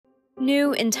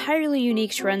New, entirely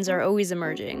unique trends are always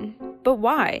emerging. But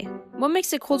why? What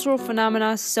makes a cultural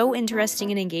phenomena so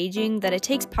interesting and engaging that it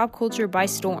takes pop culture by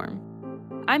storm?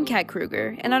 I'm Kat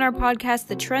Kruger, and on our podcast,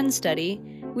 The Trend Study,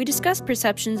 we discuss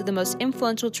perceptions of the most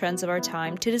influential trends of our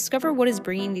time to discover what is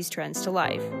bringing these trends to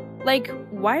life. Like,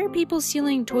 why are people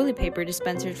stealing toilet paper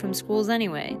dispensers from schools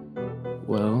anyway?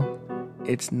 Well,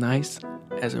 it's nice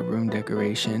as a room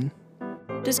decoration.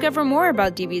 Discover more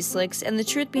about DV Slicks and the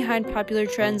truth behind popular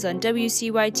trends on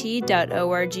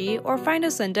WCYT.org or find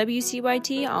us on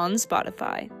WCYT on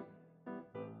Spotify.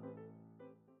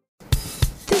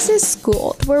 This is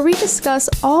School, where we discuss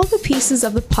all the pieces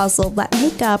of the puzzle that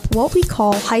make up what we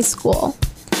call high school.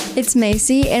 It's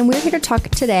Macy, and we're here to talk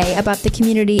today about the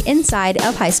community inside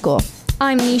of high school.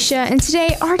 I'm Nisha, and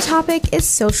today our topic is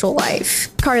social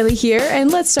life. Carly here, and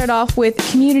let's start off with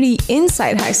community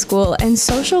inside high school and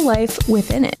social life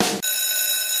within it.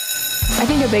 I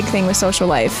think a big thing with social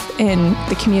life in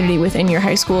the community within your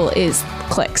high school is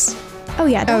cliques. Oh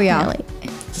yeah, definitely.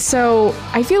 So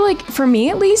I feel like, for me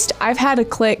at least, I've had a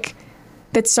clique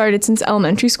that started since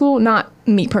elementary school. Not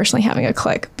me personally having a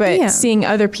clique, but seeing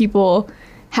other people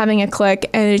having a clique,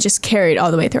 and it just carried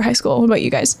all the way through high school. What about you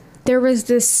guys? There was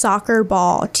this soccer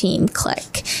ball team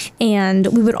clique, and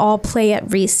we would all play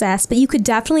at recess, but you could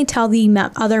definitely tell the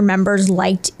other members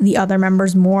liked the other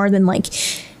members more than like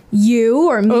you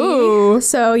or me. Ooh.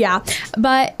 So yeah,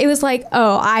 but it was like,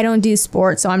 oh, I don't do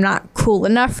sports, so I'm not cool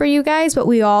enough for you guys, but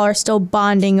we all are still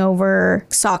bonding over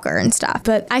soccer and stuff.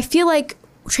 But I feel like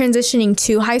transitioning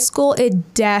to high school,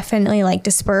 it definitely like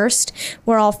dispersed.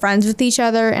 We're all friends with each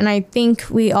other, and I think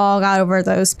we all got over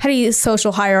those petty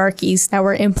social hierarchies that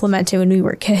were implemented when we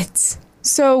were kids.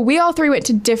 So we all three went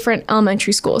to different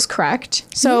elementary schools, correct?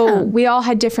 So we all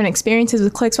had different experiences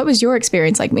with cliques. What was your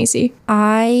experience like, Macy?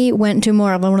 I went to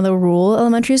more of one of the rural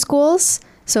elementary schools.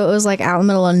 So it was like out in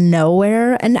the middle of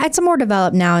nowhere, and it's more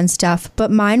developed now and stuff.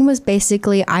 But mine was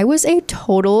basically, I was a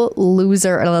total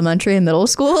loser at elementary and middle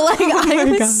school. Like I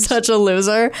was such a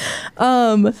loser.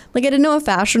 Like I didn't know what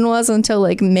fashion was until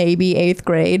like maybe 8th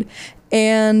grade.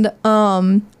 And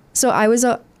so I was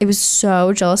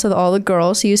so jealous of all the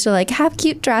girls who used to like have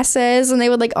cute dresses, and they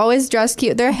would like always dress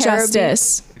cute. Their hair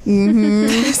Justice.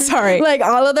 Sorry. Like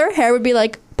all of their hair would be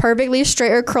like perfectly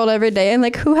straight or curled every day, and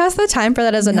like who has the time for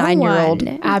that as a 9-year-old?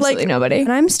 Absolutely nobody.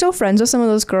 And I'm still friends with some of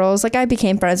those girls. Like I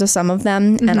became friends with some of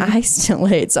them, and I still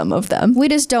hate some of them. We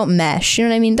just don't mesh, you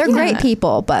know what I mean? They're great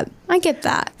people, but I get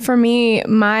that. For me,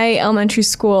 my elementary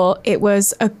school, it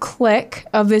was a clique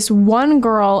of this one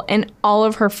girl and all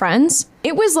of her friends.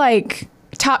 It was like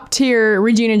top tier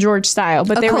Regina George style,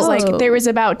 but there was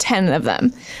about 10 of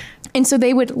them. And so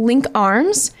they would link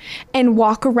arms and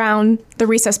walk around the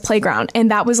recess playground.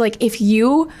 And that was like, if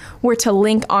you were to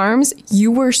link arms, you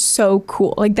were so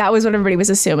cool. Like that was what everybody was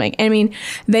assuming. I mean,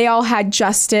 they all had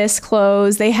Justice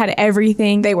clothes. They had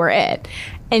everything. They were it.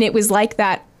 And it was like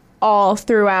that all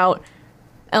throughout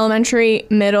elementary,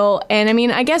 middle. And I mean,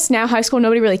 I guess now high school,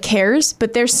 nobody really cares,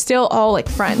 but they're still all like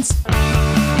friends.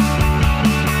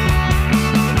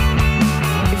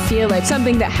 Feel like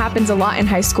something that happens a lot in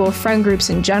high school, friend groups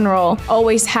in general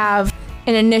always have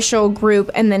an initial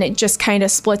group, and then it just kind of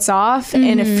splits off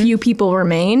and a few people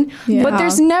remain. But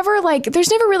there's never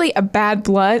really a bad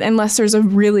blood unless there's a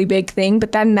really big thing,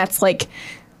 but then that's like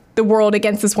the world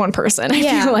against this one person. I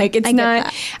feel like it's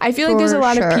not. I feel like there's a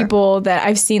lot of people that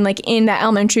I've seen like in that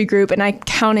elementary group, and I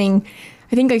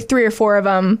think like 3 or 4 of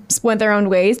them went their own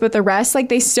ways, but the rest, like,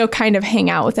 they still kind of hang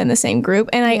out within the same group.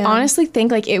 And I honestly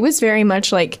think, like, it was very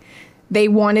much like they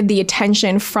wanted the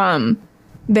attention from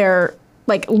their,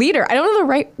 like, leader. I don't know the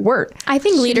right word. I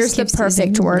think leader's the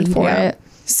perfect word for it.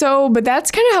 So, but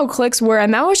that's kind of how cliques were.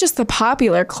 And that was just the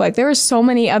popular clique. There were so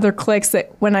many other cliques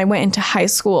that when I went into high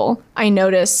school, I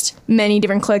noticed many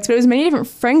different cliques, but it was many different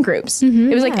friend groups.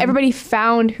 It was like everybody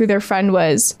found who their friend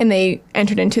was, and they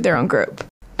entered into their own group.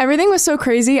 Everything was so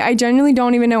crazy. I genuinely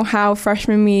don't even know how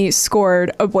freshman me scored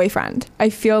a boyfriend.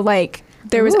 I feel like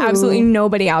there was absolutely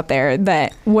nobody out there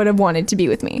that would have wanted to be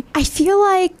with me. I feel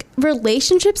like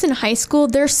relationships in high school,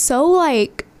 they're so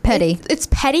like petty. It's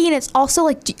petty, and it's also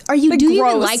like, do you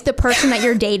even like the person that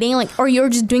you're dating? Like, or you're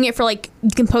just doing it for like,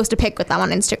 you can post a pic with them on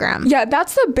Instagram. Yeah,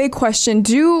 that's the big question.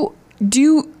 Do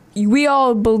we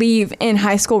all believe in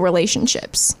high school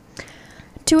relationships?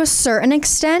 To a certain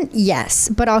extent, yes,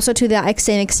 but also to the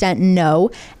same extent,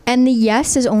 no. And the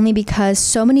yes is only because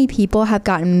so many people have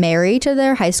gotten married to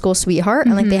their high school sweetheart,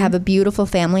 and like they have a beautiful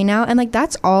family now, and like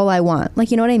that's all I want.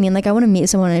 Like, you know what I mean? Like I want to meet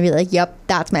someone and be like, yep,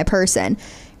 that's my person.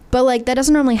 But like that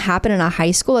doesn't normally happen in a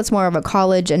high school. It's more of a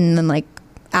college and then like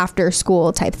after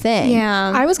school type thing.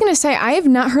 Yeah. I was going to say, I have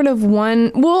not heard of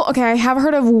one. Well, okay, I have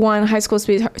heard of one high school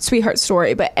sweetheart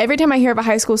story, but every time I hear of a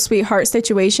high school sweetheart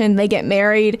situation, they get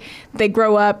married, they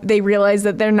grow up, they realize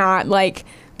that they're not like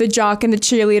the jock and the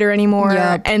cheerleader anymore,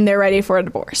 and they're ready for a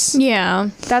divorce. Yeah.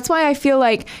 That's why I feel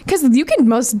like, because you can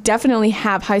most definitely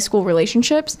have high school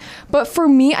relationships, but for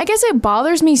me, I guess it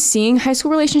bothers me seeing high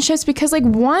school relationships because, like,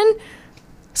 one,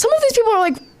 some of these people are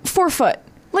like 4 foot.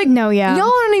 Like, No, yeah.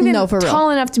 y'all aren't even No, for real.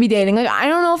 tall enough to be dating. Like, I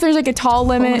don't know if there's like a tall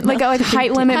limit, like a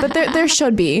height limit, but there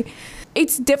should be.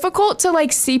 It's difficult to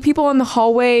like see people in the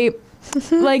hallway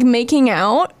like making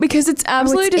out because it's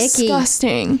absolutely it's icky.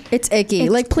 disgusting. It's icky.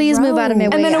 It's like, please move out of my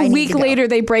way. And then I a need week to go. later,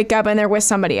 they break up and they're with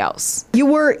somebody else. You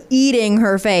were eating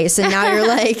her face, and now you're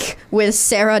like with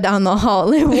Sarah down the hall.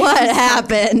 Like, what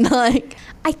happened? Like,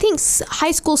 I think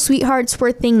high school sweethearts were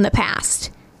a thing in the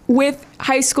past. With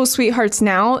high school sweethearts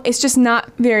now, it's just not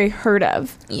very heard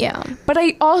of. Yeah. But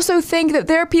I also think that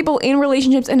there are people in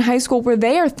relationships in high school where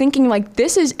they are thinking like,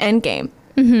 this is endgame.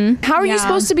 Mm-hmm. How are you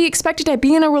supposed to be expected to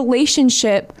be in a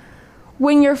relationship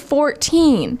when you're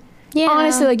 14? Yeah.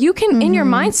 Honestly, like you can, in your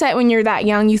mindset when you're that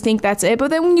young, you think that's it. But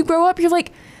then when you grow up, you're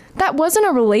like, that wasn't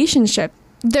a relationship.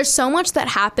 There's so much that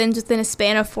happens within a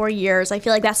span of 4 years. I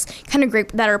feel like that's kind of great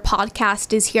that our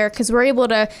podcast is here because we're able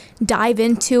to dive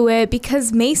into it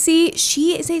because Macy,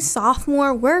 she is a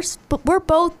sophomore. We're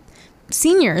both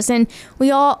seniors and we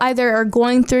all either are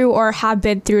going through or have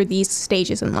been through these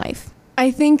stages in life. I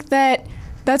think that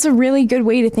that's a really good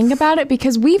way to think about it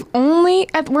because we're only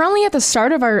at the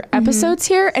start of our episodes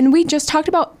here and we just talked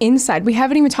about inside. We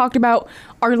haven't even talked about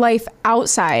our life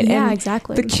outside and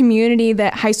exactly. the community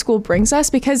that high school brings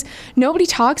us because nobody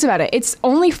talks about it. It's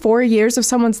only 4 years of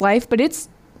someone's life, but it's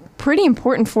pretty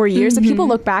important 4 years that people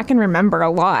look back and remember a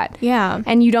lot. Yeah.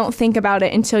 And you don't think about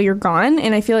it until you're gone.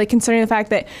 And I feel like considering the fact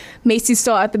that Macy's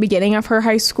still at the beginning of her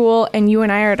high school and you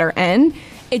and I are at our end,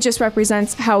 it just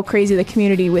represents how crazy the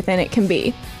community within it can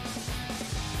be.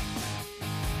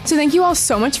 So thank you all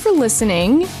so much for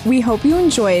listening. We hope you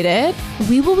enjoyed it.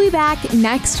 We will be back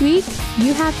next week.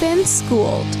 You have been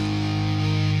schooled.